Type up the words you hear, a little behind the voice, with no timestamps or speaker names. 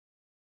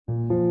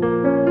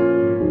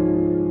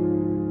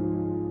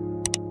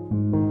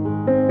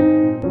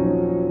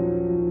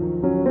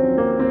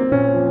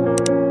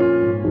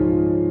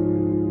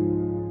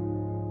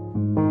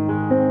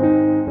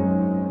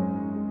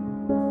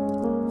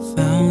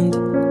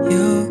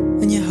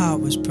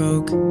was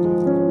broke.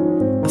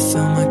 I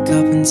filled my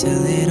cup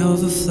until it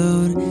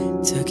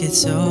overflowed. Took it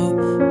so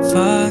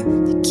far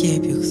to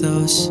keep you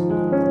close.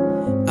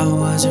 I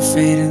was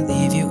afraid to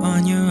leave you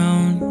on your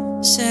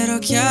own. Said I'll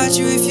catch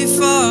you if you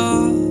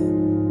fall,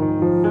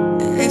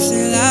 and if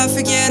they laugh,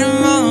 forget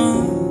them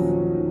all.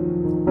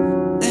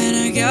 Then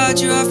I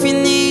got you off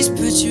your knees,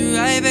 put you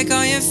right back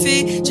on your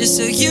feet, just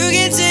so you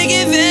can take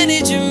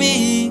advantage of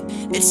me.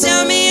 And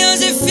tell me,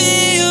 how's it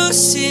feel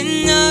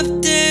sitting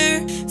up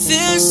there?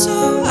 Feels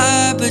so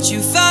high, but you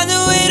found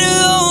a way to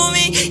hold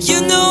me.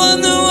 You know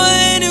I'm the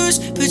one who's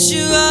put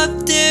you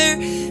up there.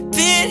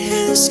 Been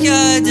in the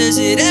sky, does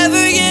it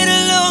ever get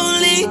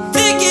lonely?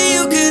 Thinking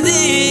you could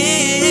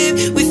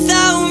live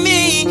without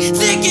me,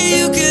 thinking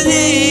you could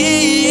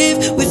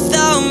live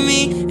without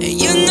me. And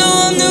you know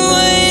I'm the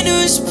one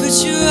who's put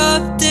you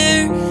up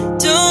there.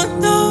 Don't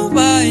know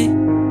why.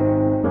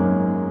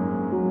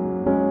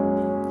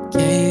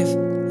 Gave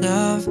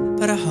love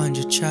but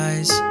 100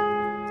 tries,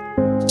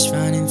 just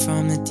running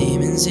from the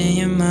demons in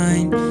your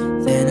mind.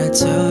 Then I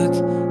took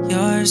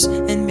yours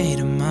and made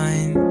them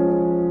mine.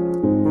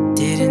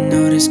 Didn't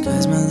notice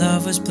cause my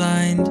love was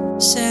blind.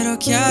 Said I'll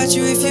catch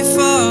you if you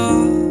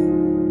fall,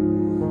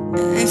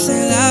 and if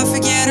they laugh,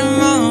 forget them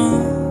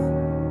all.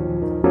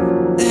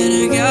 Then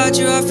I got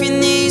you off your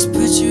knees,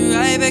 put you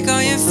right back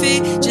on your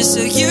feet, just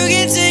so you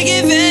can take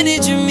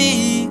advantage of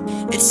me.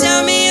 And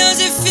tell me, how's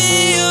it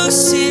feel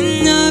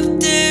sitting up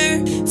there?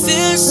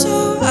 Feels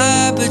so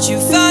high, but you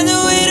found a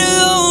way to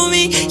hold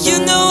me. You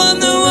know I'm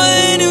the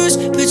one who's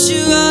put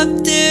you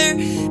up there.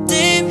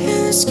 Deep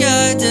in the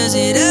sky, does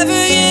it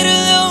ever get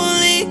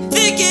lonely?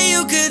 Thinking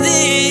you could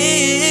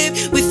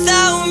live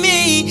without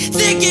me,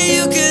 thinking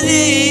you could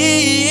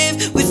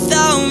live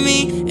without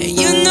me. And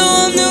you know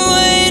I'm the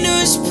one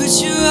who's put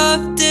you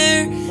up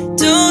there.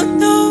 Don't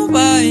know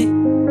why.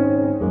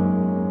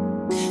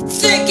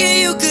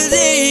 Thinking you could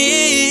live